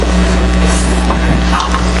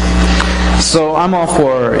I'm all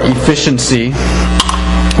for efficiency.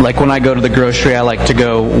 Like when I go to the grocery, I like to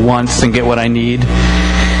go once and get what I need.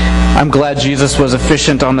 I'm glad Jesus was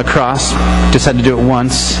efficient on the cross. Just had to do it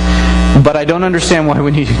once. But I don't understand why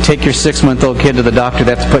when you take your 6-month-old kid to the doctor,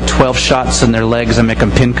 they have to put 12 shots in their legs and make them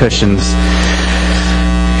pincushions.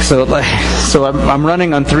 So I'm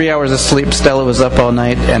running on 3 hours of sleep. Stella was up all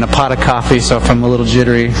night, and a pot of coffee, so if I'm a little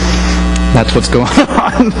jittery, that's what's going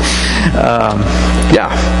on.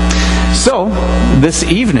 So, this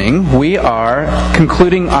evening, we are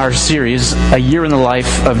concluding our series, A Year in the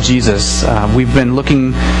Life of Jesus. We've been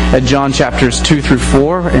looking at John chapters 2 through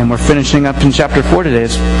 4, and we're finishing up in chapter 4 today.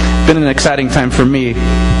 It's been an exciting time for me.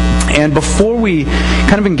 And before we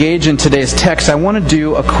kind of engage in today's text, I want to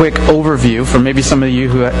do a quick overview for maybe some of you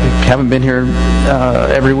who haven't been here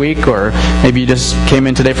every week, or maybe you just came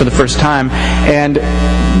in today for the first time, and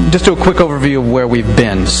just do a quick overview of where we've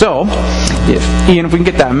been. So, if we can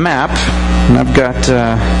get that map, and I've got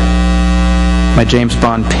my James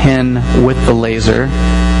Bond pen with the laser. All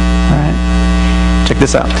right, check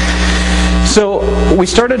this out. So, we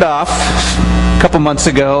started off a couple months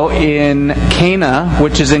ago in Cana,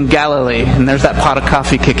 which is in Galilee. And there's that pot of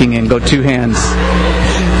coffee kicking in. Go two hands.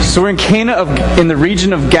 So we're in Cana in the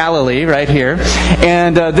region of Galilee, right here.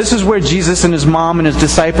 And this is where Jesus and his mom and his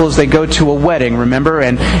disciples, they go to a wedding, remember?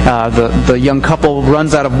 And the young couple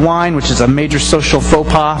runs out of wine, which is a major social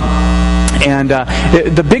faux pas. And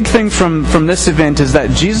the big thing from this event is that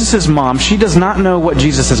Jesus' mom, she does not know what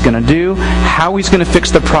Jesus is going to do, how he's going to fix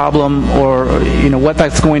the problem, or what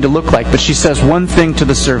that's going to look like. But she says one thing to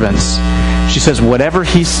the servants. She says, whatever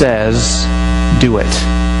he says, do it.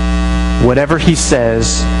 Whatever he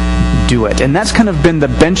says, do it. And that's kind of been the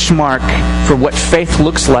benchmark for what faith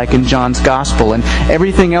looks like in John's Gospel. And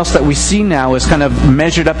everything else that we see now is kind of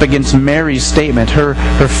measured up against Mary's statement, her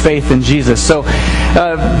faith in Jesus. So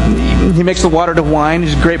he makes the water to wine.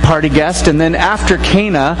 He's a great party guest. And then after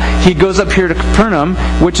Cana, he goes up here to Capernaum,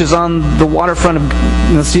 which is on the waterfront of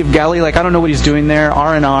the Sea of Galilee. I don't know what he's doing there.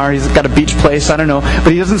 R&R. He's got a beach place. I don't know.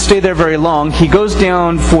 But he doesn't stay there very long. He goes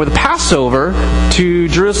down for the Passover to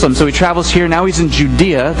Jerusalem. So he travels here. Now he's in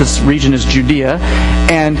Judea. This region is Judea.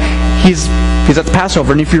 And he's at the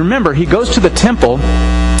Passover. And if you remember, he goes to the temple,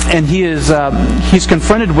 and he's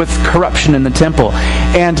confronted with corruption in the temple.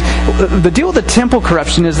 And the deal with the temple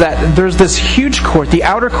corruption is that there's this huge court. The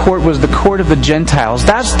outer court was the court of the Gentiles.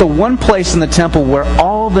 That's the one place in the temple where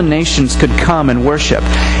all the nations could come and worship.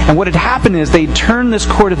 And what had happened is they turned this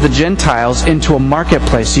court of the Gentiles into a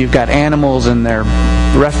marketplace. So you've got animals and their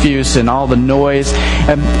refuse and all the noise.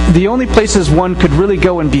 And the only places one could really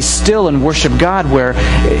go and be still and worship God were,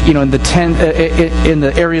 in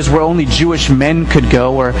the areas where only Jewish men could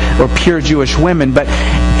go, or pure Jewish women, but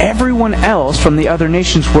everyone else from the other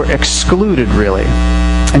nations were excluded, really.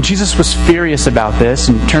 And Jesus was furious about this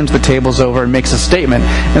and turns the tables over and makes a statement.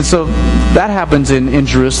 And so that happens in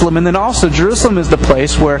Jerusalem. And then also Jerusalem is the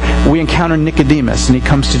place where we encounter Nicodemus. And he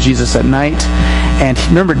comes to Jesus at night. And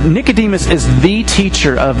remember, Nicodemus is the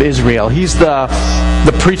teacher of Israel. He's the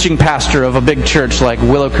preaching pastor of a big church like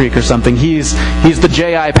Willow Creek or something. He's the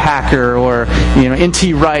J.I. Packer or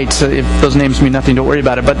N.T. Wright. If those names mean nothing, don't worry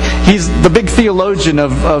about it. But he's the big theologian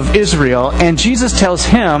of Israel. And Jesus tells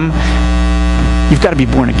him, you've got to be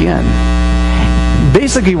born again.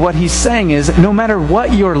 Basically what he's saying is, no matter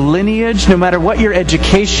what your lineage, no matter what your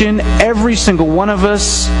education, every single one of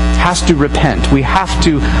us has to repent. We have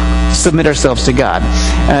to submit ourselves to God.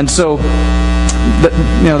 And so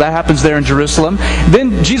that happens there in Jerusalem.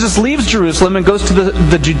 Then Jesus leaves Jerusalem and goes to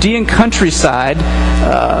the Judean countryside,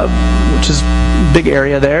 which is a big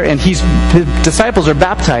area there, and his disciples are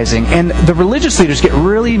baptizing. And the religious leaders get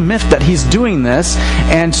really miffed that he's doing this.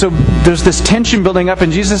 And so there's this tension building up,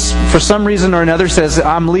 and Jesus, for some reason or another, says,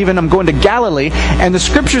 I'm leaving, I'm going to Galilee. And the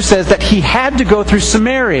scripture says that he had to go through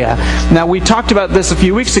Samaria. Now, we talked about this a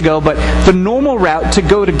few weeks ago, but the normal route to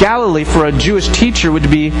go to Galilee for a Jewish teacher would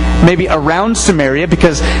be maybe around Samaria,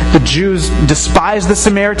 because the Jews despised the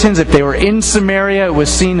Samaritans. If they were in Samaria, it was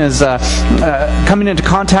seen as coming into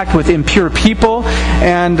contact with impure people.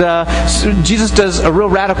 And so Jesus does a real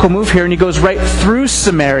radical move here, and he goes right through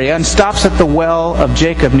Samaria and stops at the well of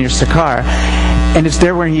Jacob near Sychar. And it's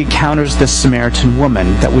there where he encounters this Samaritan woman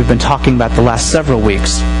that we've been talking about the last several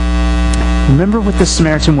weeks. Remember with the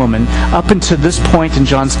Samaritan woman, up until this point in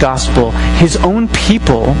John's Gospel, his own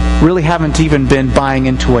people really haven't even been buying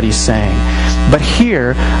into what he's saying. But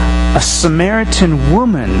here, a Samaritan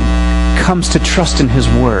woman comes to trust in his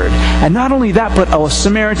word. And not only that, but a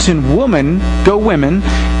Samaritan woman, go women,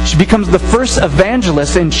 she becomes the first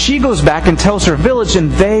evangelist, and she goes back and tells her village,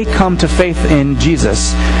 and they come to faith in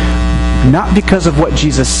Jesus. not because of what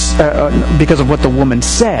because of what the woman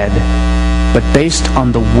said, but based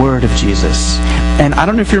on the word of Jesus. And I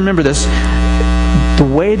don't know if you remember this, the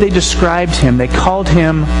way they described him, they called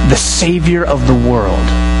him the Savior of the world.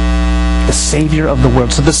 The Savior of the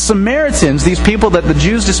world. So the Samaritans, these people that the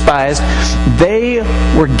Jews despised, they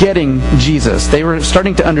were getting Jesus. They were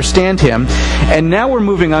starting to understand him. And now we're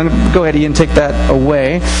moving on. Go ahead, Ian, take that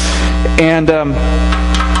away. And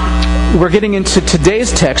we're getting into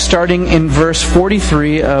today's text, starting in verse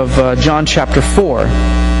 43 of John chapter 4.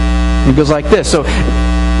 It goes like this. So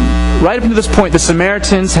right up to this point, the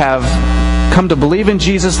Samaritans have come to believe in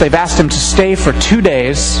Jesus. They've asked him to stay for 2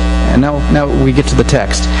 days. And now we get to the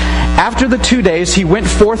text. After the 2 days, he went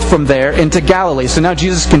forth from there into Galilee. So now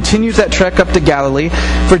Jesus continues that trek up to Galilee.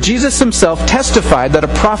 For Jesus himself testified that a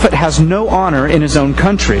prophet has no honor in his own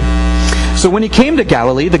country. So when he came to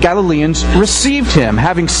Galilee, the Galileans received him,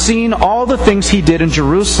 having seen all the things he did in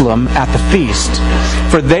Jerusalem at the feast.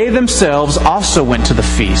 For they themselves also went to the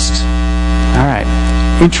feast. All right.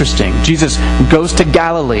 Interesting. Jesus goes to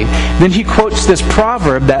Galilee. Then he quotes this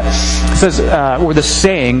proverb that says, or the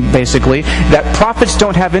saying, basically, that prophets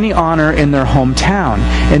don't have any honor in their hometown,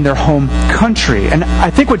 in their home country. And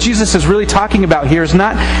I think what Jesus is really talking about here is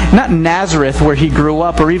not Nazareth, where he grew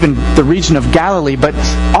up, or even the region of Galilee, but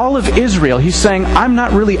all of Israel. He's saying, I'm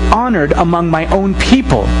not really honored among my own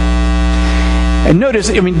people. And notice,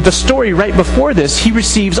 the story right before this, he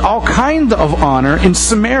receives all kinds of honor in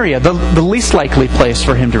Samaria, the least likely place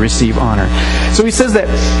for him to receive honor. So he says that,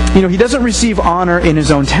 he doesn't receive honor in his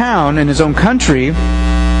own town, in his own country.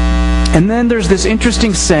 And then there's this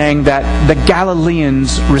interesting saying that the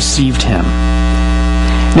Galileans received him.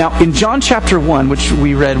 Now, in John chapter 1, which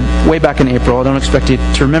we read way back in April, I don't expect you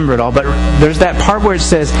to remember it all, but there's that part where it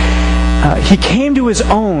says, he came to his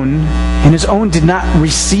own, and his own did not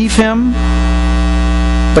receive him.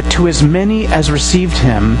 But to as many as received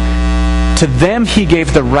him, to them he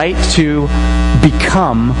gave the right to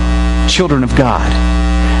become children of God.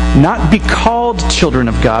 Not be called children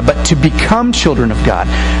of God, but to become children of God.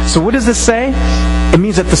 So what does this say? It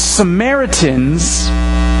means that the Samaritans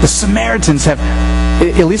have,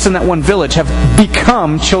 at least in that one village, have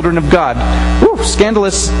become children of God. Woo,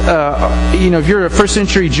 scandalous. If you're a first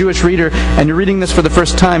century Jewish reader and you're reading this for the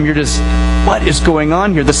first time, you're just, what is going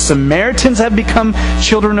on here? The Samaritans have become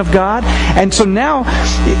children of God. And so now,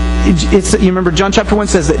 you remember John chapter 1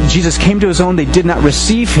 says that Jesus came to his own, they did not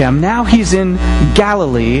receive him. Now he's in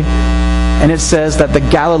Galilee, and it says that the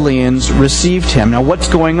Galileans received him. Now what's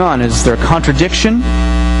going on? Is there a contradiction?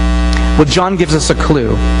 Well, John gives us a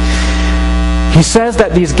clue. He says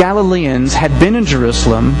that these Galileans had been in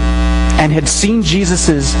Jerusalem and had seen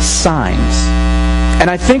Jesus' signs. And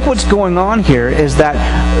I think what's going on here is that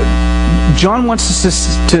John wants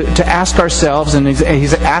us to ask ourselves, and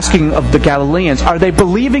he's asking of the Galileans, are they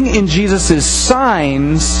believing in Jesus'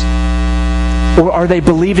 signs, or are they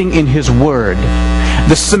believing in his word?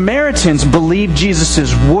 The Samaritans believed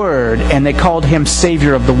Jesus' word, and they called him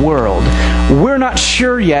Savior of the world. We're not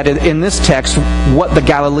sure yet in this text what the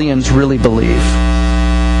Galileans really believe.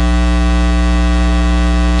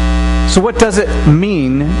 So what does it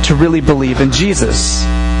mean to really believe in Jesus?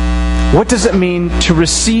 What does it mean to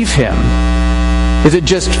receive him? Is it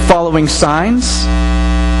just following signs?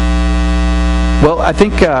 Well, I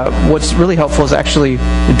think what's really helpful is actually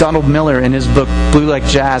Donald Miller in his book, Blue Like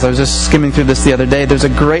Jazz. I was just skimming through this the other day. There's a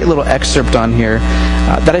great little excerpt on here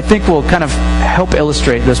that I think will kind of help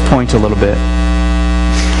illustrate this point a little bit.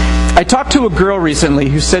 I talked to a girl recently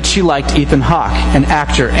who said she liked Ethan Hawke, an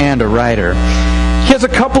actor and a writer. He has a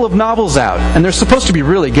couple of novels out, and they're supposed to be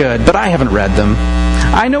really good, but I haven't read them.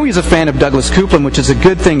 I know he's a fan of Douglas Coupland, which is a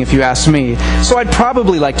good thing if you ask me, so I'd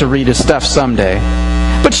probably like to read his stuff someday.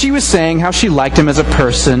 But she was saying how she liked him as a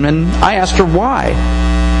person, and I asked her why.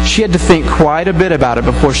 She had to think quite a bit about it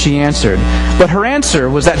before she answered. But her answer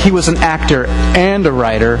was that he was an actor and a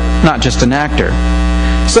writer, not just an actor.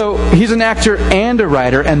 So, he's an actor and a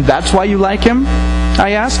writer, and that's why you like him?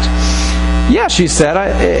 I asked. Yeah, she said,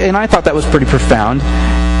 and I thought that was pretty profound.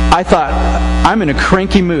 I thought, I'm in a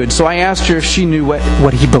cranky mood, so I asked her if she knew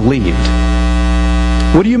what he believed.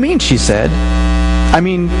 What do you mean, she said. I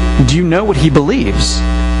mean, do you know what he believes?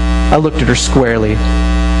 I looked at her squarely.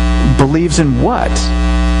 Believes in what?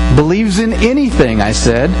 Believes in anything, I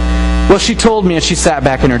said. Well, she told me as she sat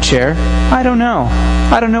back in her chair, I don't know.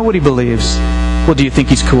 I don't know what he believes. Well, do you think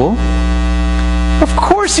he's cool? Of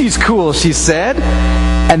course he's cool, she said.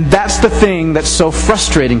 And that's the thing that's so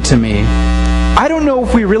frustrating to me. I don't know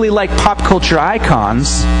if we really like pop culture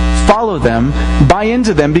icons, follow them, buy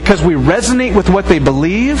into them because we resonate with what they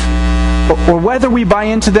believe, or whether we buy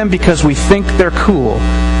into them because we think they're cool.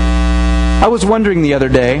 I was wondering the other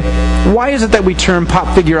day, why is it that we turn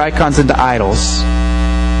pop figure icons into idols?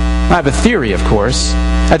 I have a theory, of course.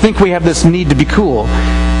 I think we have this need to be cool.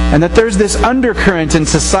 And that there's this undercurrent in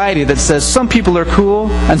society that says some people are cool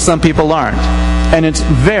and some people aren't. And it's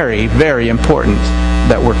very, very important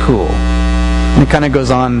that we're cool. And it kind of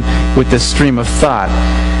goes on with this stream of thought.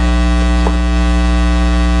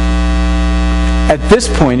 At this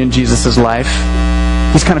point in Jesus' life,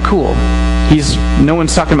 he's kind of cool. No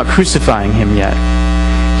one's talking about crucifying him yet.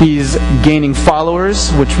 He's gaining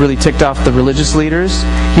followers, which really ticked off the religious leaders.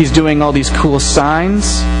 He's doing all these cool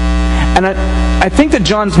signs. And I think that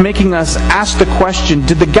John's making us ask the question,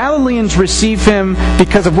 did the Galileans receive him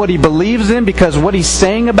because of what he believes in, because of what he's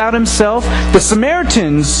saying about himself? The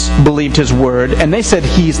Samaritans believed his word, and they said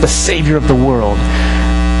he's the Savior of the world.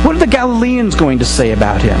 What are the Galileans going to say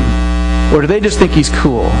about him? Or do they just think he's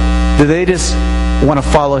cool? Do they just want to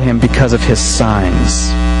follow him because of his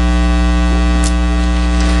signs?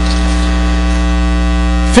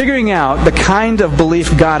 Figuring out the kind of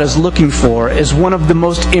belief God is looking for is one of the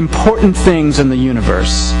most important things in the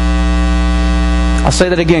universe. I'll say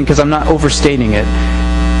that again because I'm not overstating it.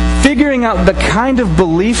 Figuring out the kind of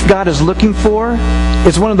belief God is looking for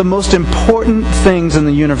is one of the most important things in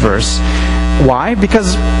the universe. Why?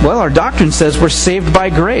 Because, well, our doctrine says we're saved by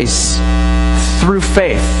grace, through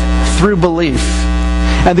faith, through belief.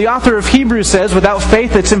 And the author of Hebrews says, without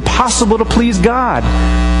faith it's impossible to please God.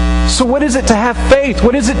 So what is it to have faith?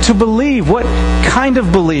 What is it to believe? What kind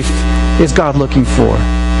of belief is God looking for?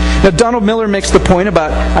 Now, Donald Miller makes the point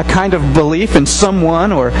about a kind of belief in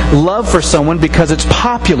someone or love for someone because it's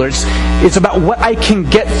popular. It's about what I can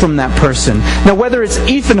get from that person. Now, whether it's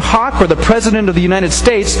Ethan Hawke or the President of the United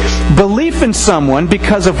States, belief in someone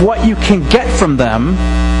because of what you can get from them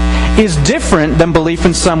is different than belief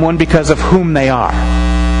in someone because of whom they are.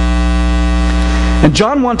 And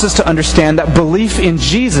John wants us to understand that belief in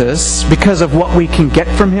Jesus, because of what we can get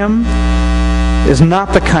from him, is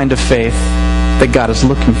not the kind of faith that God is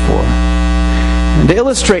looking for. And to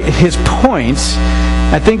illustrate his point,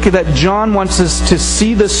 I think that John wants us to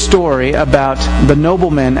see this story about the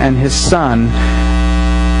nobleman and his son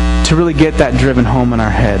to really get that driven home in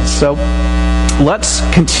our heads. So let's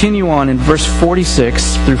continue on in verse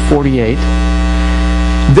 46 through 48.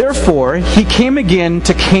 Therefore, he came again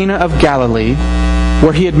to Cana of Galilee,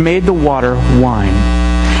 where he had made the water wine.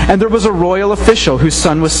 And there was a royal official whose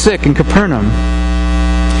son was sick in Capernaum.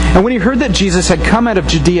 And when he heard that Jesus had come out of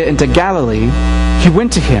Judea into Galilee, he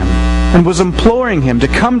went to him and was imploring him to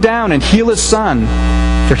come down and heal his son,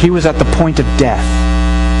 for he was at the point of death.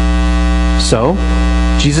 So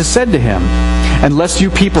Jesus said to him, unless you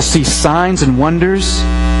people see signs and wonders,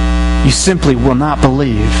 you simply will not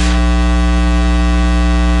believe.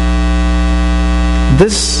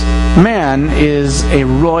 This man is a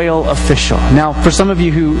royal official. Now, for some of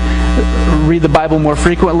you who read the Bible more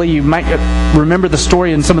frequently, you might remember the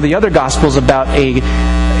story in some of the other Gospels about a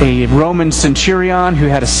Roman centurion who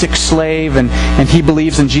had a sick slave, and he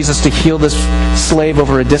believes in Jesus to heal this slave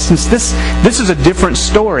over a distance. This is a different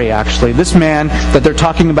story, actually. This man that they're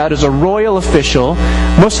talking about is a royal official,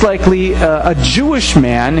 most likely a Jewish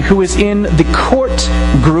man who is in the court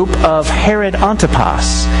group of Herod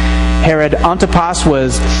Antipas. Herod Antipas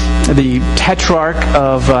was the tetrarch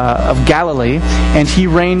of Galilee, and he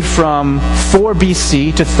reigned from 4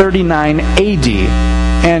 BC to 39 AD.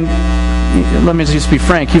 And let me just be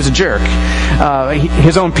frank, he was a jerk.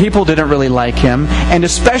 His own people didn't really like him, and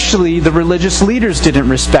especially the religious leaders didn't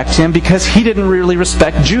respect him because he didn't really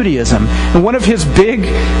respect Judaism. And one of his big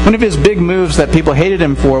moves that people hated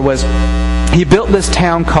him for was he built this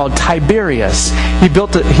town called Tiberias. He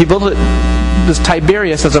built this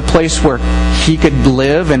Tiberias as a place where he could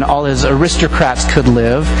live and all his aristocrats could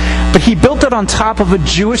live. But he built it on top of a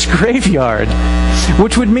Jewish graveyard,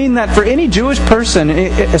 which would mean that for any Jewish person,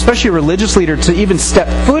 especially a religious leader, to even step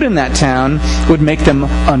foot in that town would make them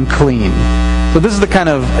unclean. So this is the kind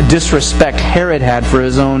of disrespect Herod had for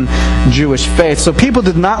his own Jewish faith. So people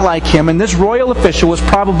did not like him, and this royal official was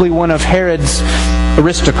probably one of Herod's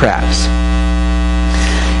aristocrats.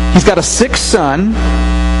 He's got a sick son,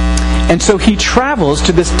 and so he travels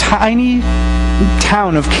to this tiny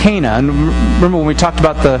town of Cana. And remember when we talked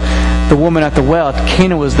about the woman at the well,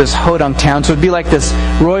 Cana was this podunk town. So it'd be like this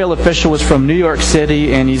royal official was from New York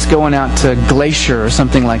City and he's going out to Glacier or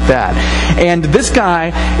something like that. And this guy,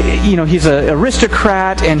 he's an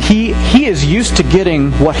aristocrat, and he is used to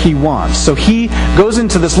getting what he wants. So he goes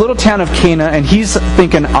into this little town of Cana and he's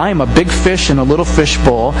thinking, I'm a big fish in a little fish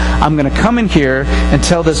bowl. I'm going to come in here and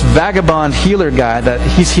tell this vagabond healer guy that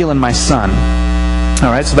he's healing my son. All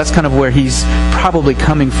right, so that's kind of where he's probably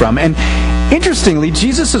coming from. And Interestingly,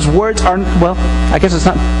 Jesus' words are, well, I guess it's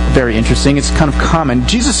not very interesting, it's kind of common.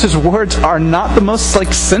 Jesus' words are not the most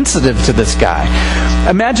sensitive to this guy.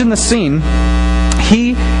 Imagine the scene.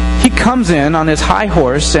 He comes in on his high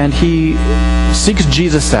horse and he seeks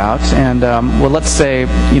Jesus out. And, well, let's say,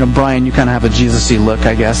 Brian, you kind of have a Jesus-y look,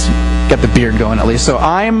 I guess. Got the beard going at least. So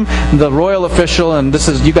I'm the royal official and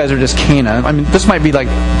you guys are just Cana. I mean, this might be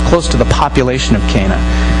close to the population of Cana.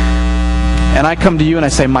 And I come to you and I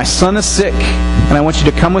say, my son is sick and I want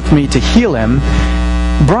you to come with me to heal him.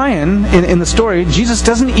 Brian, in the story, Jesus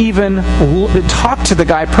doesn't even talk to the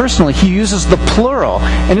guy personally. He uses the plural.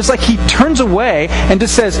 And it's like he turns away and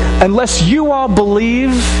just says, unless you all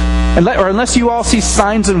believe, or unless you all see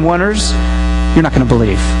signs and wonders, you're not going to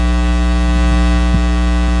believe.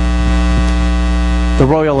 The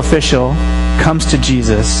royal official comes to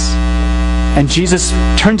Jesus, and Jesus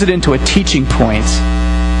turns it into a teaching point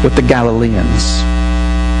with the Galileans.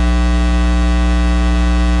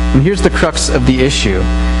 And here's the crux of the issue.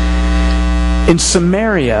 In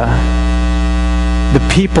Samaria, the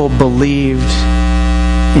people believed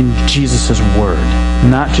in Jesus' word,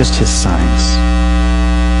 not just his signs.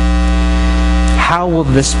 How will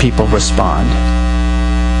this people respond?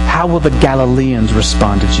 How will the Galileans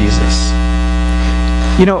respond to Jesus?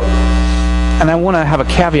 And I want to have a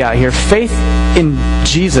caveat here. Faith in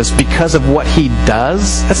Jesus because of what he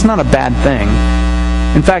does, that's not a bad thing.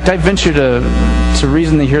 In fact, I venture to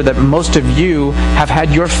reason here that most of you have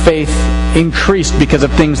had your faith increased because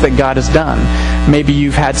of things that God has done. Maybe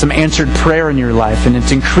you've had some answered prayer in your life and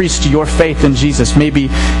it's increased your faith in Jesus.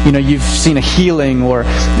 Maybe, you've seen a healing or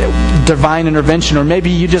divine intervention, or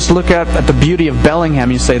maybe you just look at the beauty of Bellingham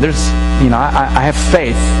and you say, I have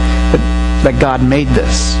faith that God made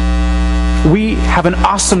this. We have an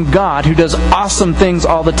awesome God who does awesome things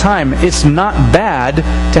all the time. It's not bad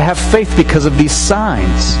to have faith because of these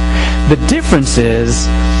signs. The difference is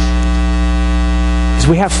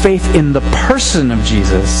we have faith in the person of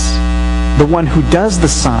Jesus, the one who does the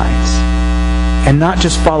signs, and not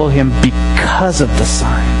just follow him because of the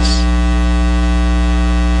signs.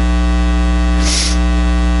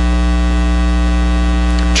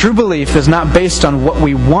 True belief is not based on what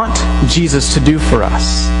we want Jesus to do for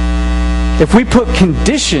us. If we put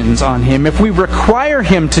conditions on him, if we require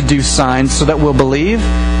him to do signs so that we'll believe,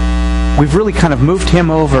 we've really kind of moved him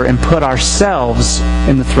over and put ourselves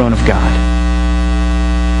in the throne of God.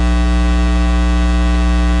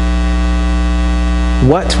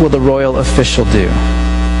 What will the royal official do?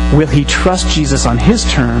 Will he trust Jesus on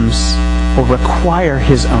his terms or require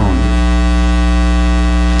his own?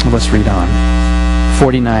 Let's read on.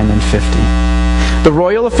 49 and 50. The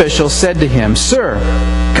royal official said to him, "Sir,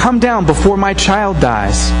 come down before my child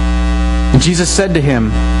dies." And Jesus said to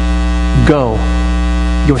him, "Go,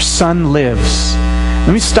 your son lives."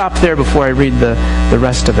 Let me stop there before I read the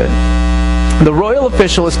rest of it. The royal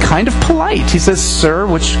official is kind of polite. He says, "Sir,"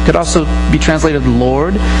 which could also be translated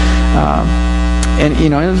Lord. And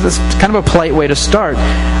it's kind of a polite way to start.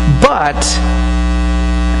 But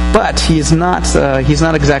he's not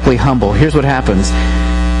exactly humble. Here's what happens.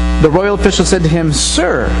 The royal official said to him,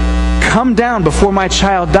 "Sir, come down before my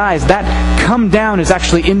child dies." That "come down" is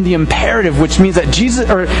actually in the imperative, which means that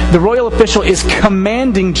the royal official is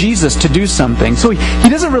commanding Jesus to do something. So he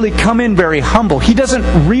doesn't really come in very humble. He doesn't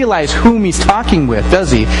realize whom he's talking with,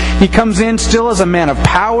 does he? He comes in still as a man of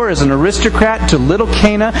power, as an aristocrat to little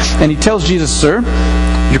Cana, and he tells Jesus, "Sir,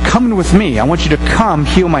 you're coming with me. I want you to come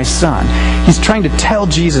heal my son." He's trying to tell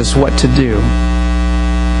Jesus what to do.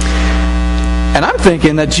 And I'm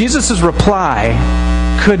thinking that Jesus' reply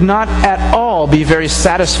could not at all be very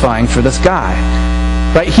satisfying for this guy.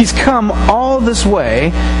 Right? He's come all this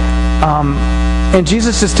way, and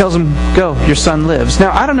Jesus just tells him, "Go, your son lives."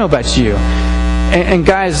 Now, I don't know about you. And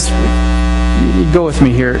guys, you go with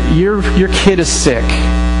me here. Your kid is sick,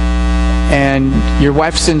 and your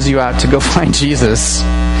wife sends you out to go find Jesus.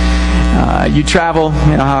 You travel, I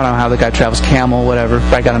don't know how the guy travels, camel, whatever.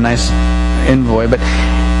 Probably got a nice envoy, but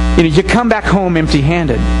you come back home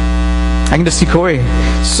empty-handed. I can just see Corey.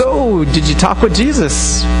 "So, did you talk with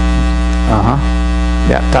Jesus?" "Uh-huh.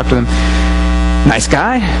 Yeah, talked to him." "Nice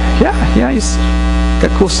guy?" Yeah, he's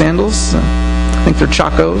got cool sandals. I think they're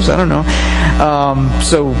Chacos. I don't know.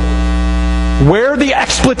 So, where the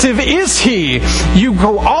expletive is he? You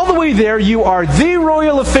go all the way there. You are the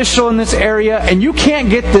royal official in this area, and you can't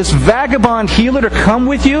get this vagabond healer to come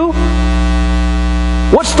with you?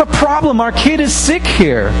 What's the problem? Our kid is sick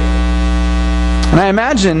here. And I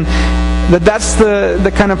imagine that's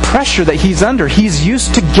the kind of pressure that he's under. He's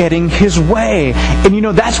used to getting his way. And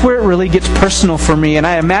that's where it really gets personal for me. And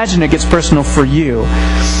I imagine it gets personal for you.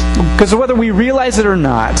 Because whether we realize it or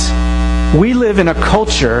not, we live in a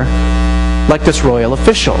culture like this royal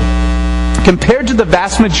official. Compared to the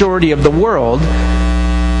vast majority of the world,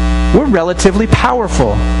 we're relatively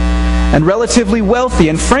powerful and relatively wealthy,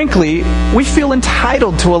 and frankly, we feel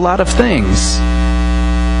entitled to a lot of things.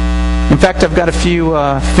 In fact, I've got a few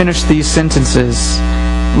finish these sentences,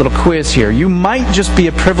 little quiz here. You might just be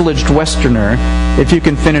a privileged Westerner if you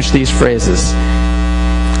can finish these phrases.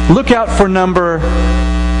 Look out for number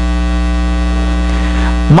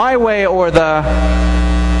my way, or the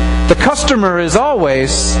customer is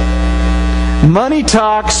always money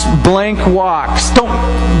talks, blank walks.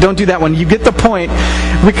 Don't do that one. You get the point.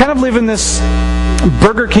 We kind of live in this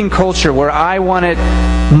Burger King culture where I want it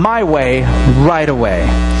my way right away.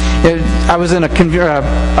 I was in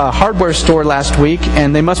a hardware store last week,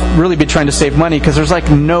 and they must really be trying to save money because there's like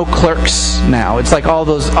no clerks now. It's like all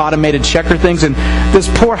those automated checker things, and this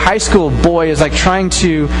poor high school boy is like trying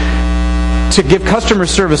to give customer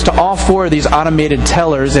service to all four of these automated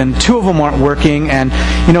tellers, and two of them aren't working, and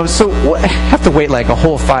so I have to wait like a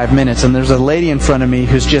whole 5 minutes, and there's a lady in front of me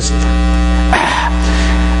who's just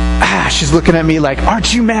she's looking at me like,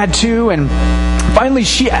 aren't you mad too? And finally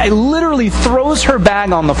she literally throws her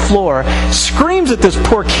bag on the floor, screams at this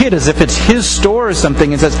poor kid as if it's his store or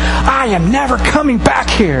something, and says, I am never coming back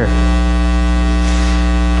here.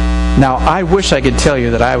 Now, I wish I could tell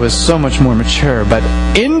you that I was so much more mature, but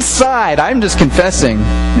inside, I'm just confessing,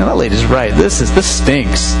 that lady's right. This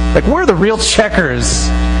stinks. Like, we're the real checkers.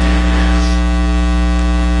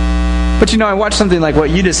 But I watched something like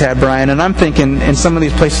what you just had, Brian, and I'm thinking in some of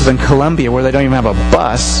these places in Colombia where they don't even have a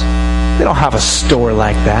bus, they don't have a store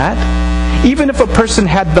like that. Even if a person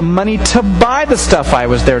had the money to buy the stuff I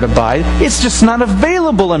was there to buy, it's just not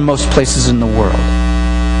available in most places in the world.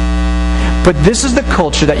 But this is the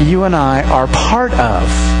culture that you and I are part of.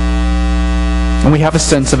 And we have a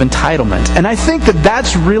sense of entitlement. And I think that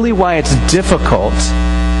that's really why it's difficult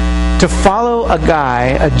to follow a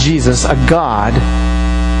guy, a Jesus, a God,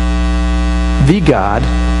 the God,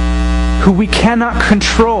 who we cannot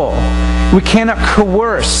control. We cannot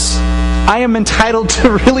coerce. I am entitled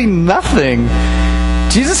to really nothing.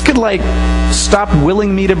 Jesus could stop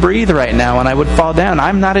willing me to breathe right now and I would fall down.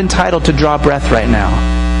 I'm not entitled to draw breath right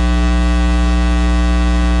now.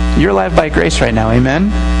 You're alive by grace right now,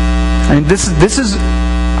 amen? I mean, this is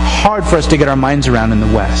hard for us to get our minds around in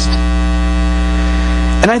the West.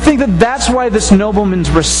 And I think that that's why this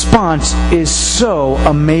nobleman's response is so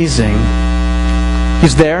amazing.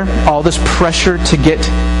 He's there, all this pressure to get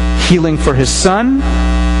healing for his son.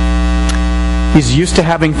 He's used to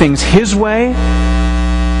having things his way.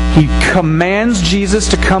 He commands Jesus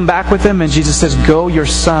to come back with him, and Jesus says, go, your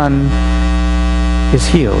son is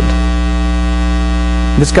healed.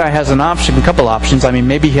 This guy has a couple options. I mean,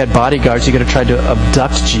 maybe he had bodyguards. He could have tried to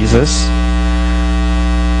abduct Jesus.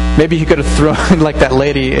 Maybe he could have thrown, like that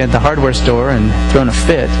lady at the hardware store, and thrown a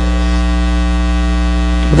fit.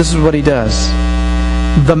 But this is what he does.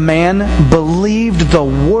 The man believed the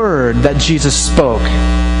word that Jesus spoke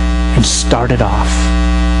and started off.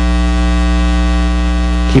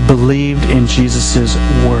 He believed in Jesus'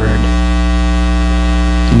 word.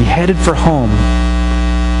 And he headed for home,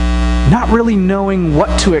 not really knowing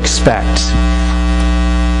what to expect.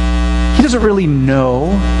 He doesn't really know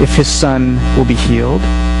if his son will be healed.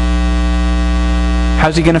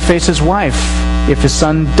 How's he going to face his wife if his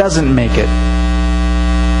son doesn't make it?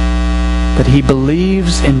 But he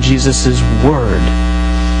believes in Jesus' word.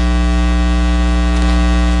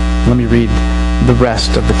 Let me read the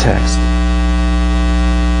rest of the text.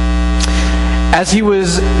 As he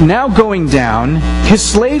was now going down, his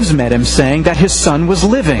slaves met him, saying that his son was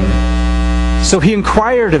living. So he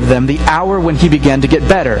inquired of them the hour when he began to get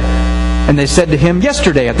better. And they said to him,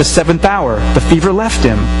 yesterday at the 7th hour, the fever left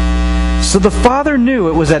him. So the father knew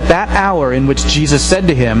it was at that hour in which Jesus said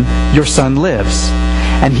to him, your son lives.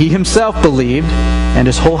 And he himself believed, and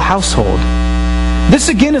his whole household. This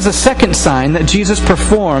again is a second sign that Jesus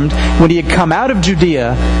performed when he had come out of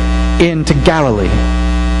Judea into Galilee.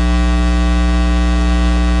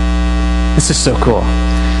 This is so cool.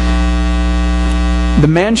 The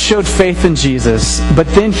man showed faith in Jesus, but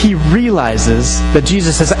then he realizes that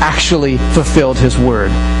Jesus has actually fulfilled his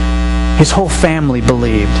word. His whole family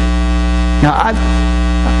believed. Now,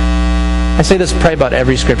 I say this probably about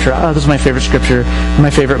every scripture. Oh, this is my favorite scripture, my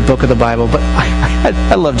favorite book of the Bible. But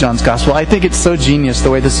I love John's Gospel. I think it's so genius the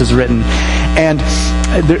way this is written. And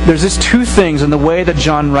there's just two things in the way that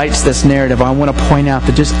John writes this narrative I want to point out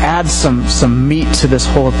that just adds some meat to this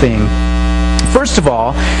whole thing. First of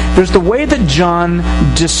all, there's the way that John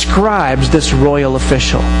describes this royal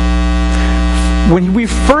official. when we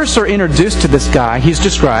first are introduced to this guy, he's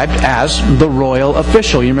described as the royal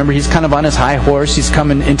official. You remember, he's kind of on his high horse. He's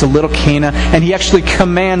coming into little Cana, and he actually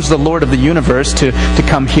commands the Lord of the universe to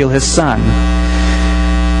come heal his son.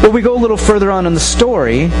 Well, we go a little further on in the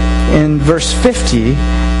story, in verse 50,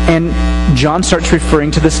 and John starts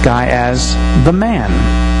referring to this guy as the man.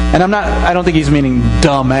 And I don't think he's meaning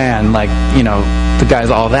the man, like, the guy's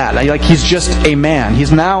all that. Like, he's just a man.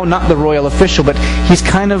 He's now not the royal official, but he's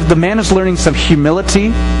the man is learning some humility,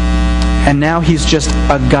 and now he's just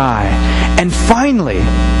a guy. And finally,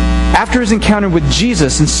 after his encounter with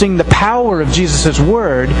Jesus and seeing the power of Jesus'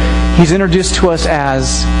 word, he's introduced to us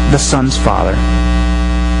as the Son's father.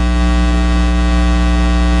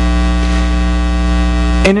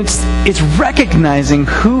 And it's recognizing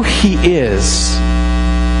who he is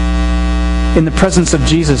in the presence of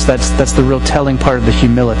Jesus that's the real telling part of the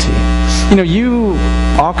humility. You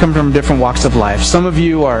all come from different walks of life. Some of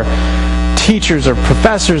you are teachers or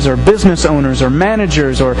professors or business owners or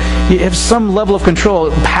managers, or you have some level of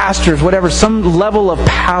control, pastors, whatever, some level of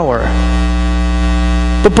power.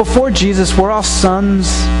 But before Jesus, we're all sons,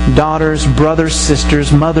 daughters, brothers,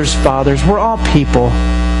 sisters, mothers, fathers. We're all people,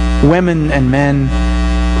 women and men.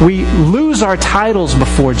 We lose our titles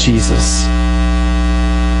before Jesus.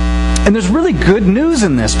 And there's really good news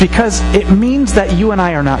in this, because it means that you and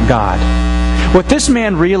I are not God. What this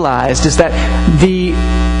man realized is that the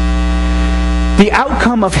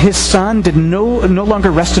outcome of his son no longer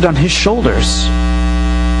rested on his shoulders.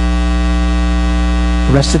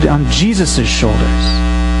 It rested on Jesus' shoulders.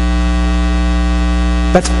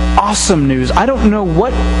 That's awesome news. I don't know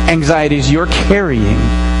what anxieties you're carrying,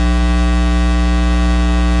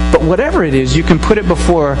 but whatever it is, you can put it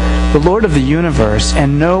before the Lord of the universe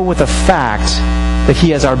and know with a fact that He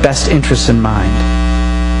has our best interests in mind.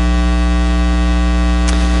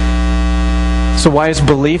 So why is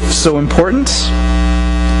belief so important?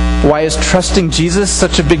 Why is trusting Jesus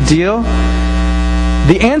such a big deal?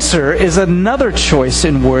 The answer is another choice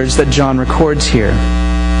in words that John records here.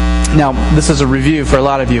 Now, this is a review for a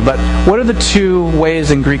lot of you, but what are the two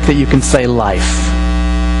ways in Greek that you can say life?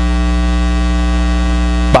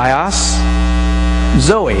 Bios,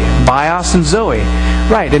 Zoe. Bios and Zoe.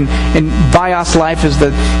 Right, and bios life is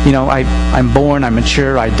I'm born, I'm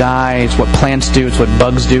mature, I die. It's what plants do, it's what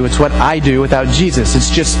bugs do, it's what I do without Jesus. It's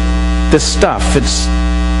just this stuff. It's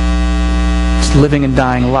living and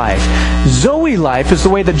dying life. Zoe life is the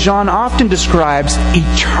way that John often describes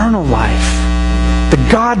eternal life. The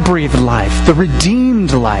God-breathed life, the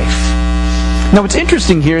redeemed life. Now what's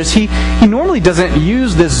interesting here is he normally doesn't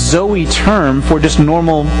use this Zoe term for just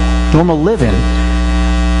normal living.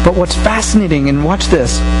 But what's fascinating, and watch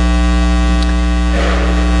this,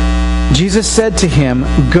 Jesus said to him,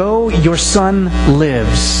 "Go, your son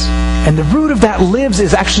lives." And the root of that lives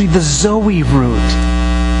is actually the Zoe root.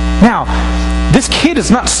 Now, this kid is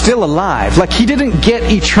not still alive. Like, he didn't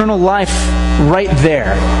get eternal life right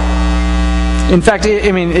there. In fact,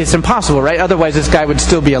 it's impossible, right? Otherwise, this guy would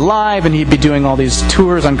still be alive, and he'd be doing all these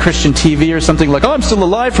tours on Christian TV or something like, "Oh, I'm still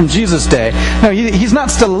alive from Jesus' day." No, he's not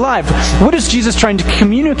still alive. What is Jesus trying to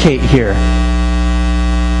communicate here?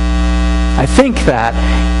 I think that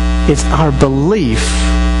it's our belief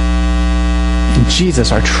in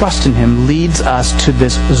Jesus, our trust in Him, leads us to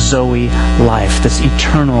this Zoe life, this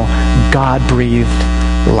eternal, God-breathed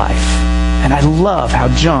life. And I love how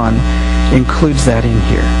John includes that in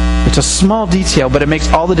here. It's a small detail, but it makes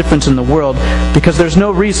all the difference in the world, because there's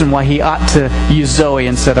no reason why he ought to use Zoe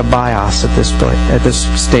instead of bios at this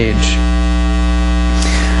stage.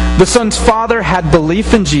 The son's father had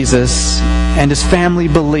belief in Jesus, and his family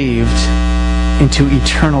believed into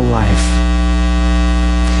eternal life.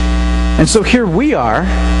 And so here we are,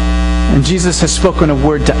 and Jesus has spoken a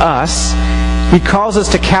word to us. He calls us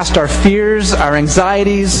to cast our fears, our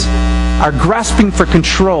anxieties, our grasping for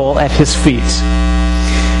control at His feet.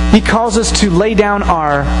 He calls us to lay down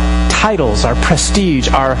our titles, our prestige,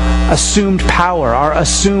 our assumed power, our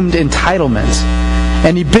assumed entitlement.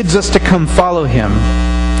 And He bids us to come follow Him,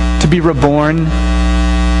 to be reborn,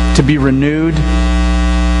 to be renewed,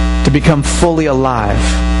 to become fully alive.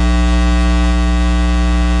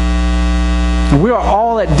 And we are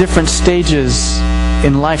all at different stages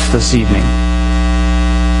in life this evening.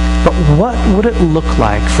 But what would it look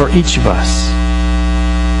like for each of us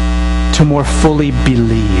to more fully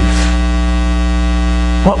believe?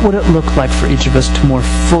 What would it look like for each of us to more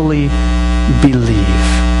fully believe?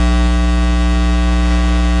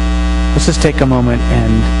 Let's just take a moment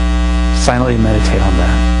and silently meditate on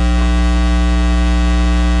that.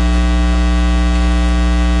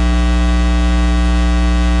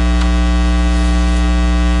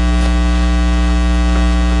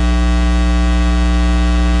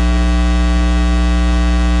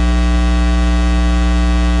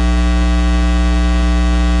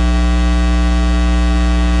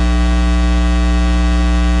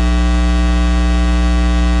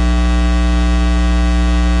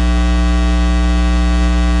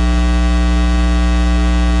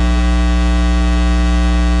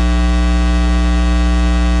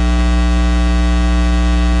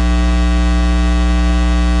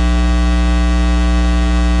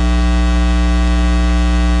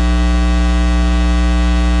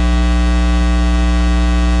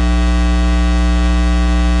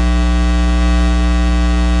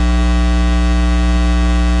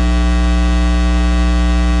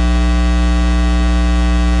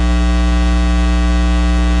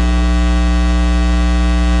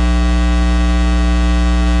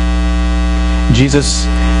 Jesus,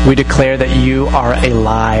 we declare that you are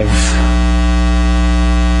alive.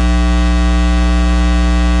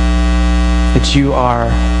 That you are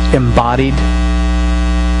embodied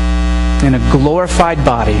in a glorified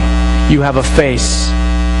body. You have a face.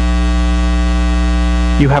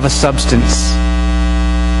 You have a substance.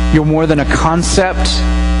 You're more than a concept.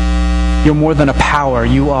 You're more than a power.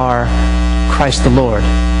 You are Christ the Lord.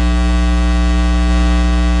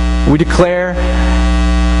 We declare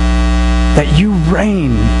that you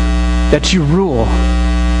reign, that you rule,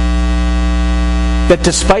 that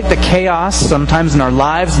despite the chaos sometimes in our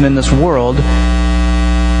lives and in this world,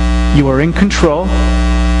 you are in control,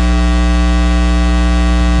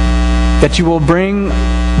 that you will bring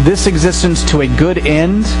this existence to a good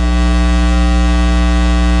end,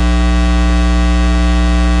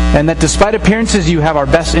 and that despite appearances, you have our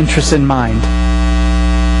best interests in mind.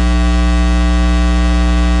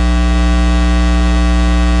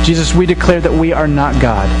 Jesus, we declare that we are not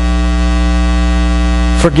God.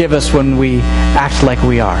 Forgive us when we act like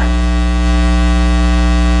we are.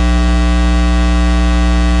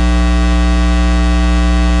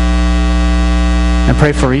 I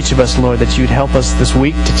pray for each of us, Lord, that you'd help us this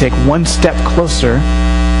week to take one step closer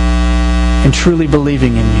in truly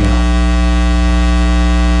believing in you.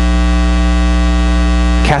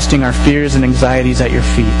 Casting our fears and anxieties at your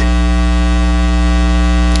feet.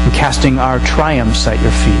 And casting our triumphs at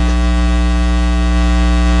your feet.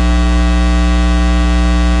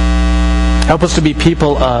 Help us to be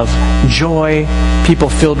people of joy, people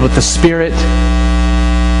filled with the Spirit,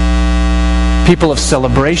 people of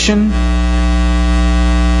celebration,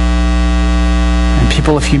 and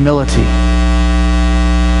people of humility.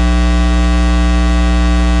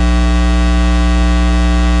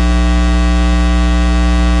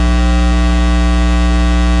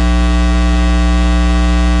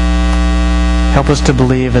 Help us to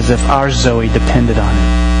believe as if our Zoe depended on it.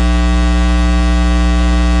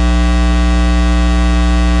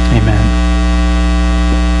 Amen.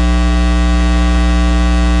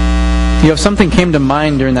 You know, if something came to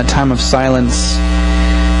mind during that time of silence,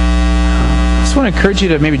 I just want to encourage you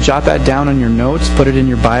to maybe jot that down on your notes, put it in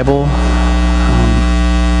your Bible,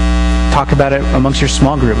 talk about it amongst your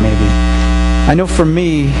small group maybe. I know for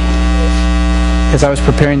me, as I was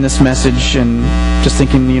preparing this message and just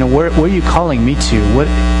thinking, you know, where are you calling me to? What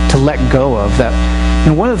to let go of? That,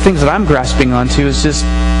 and one of the things that I'm grasping onto is just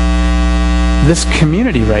this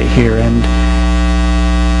community right here, and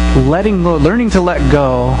learning to let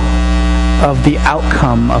go of the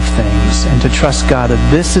outcome of things and to trust God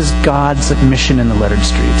that this is God's mission in the lettered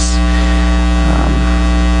streets.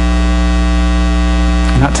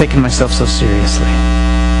 Not taking myself so seriously.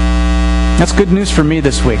 That's good news for me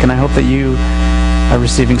this week, and I hope that you are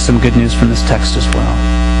receiving some good news from this text as well.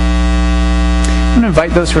 I'm going to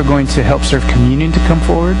invite those who are going to help serve communion to come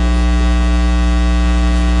forward.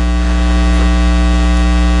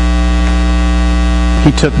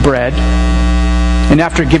 He took bread, and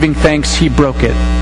after giving thanks, he broke it.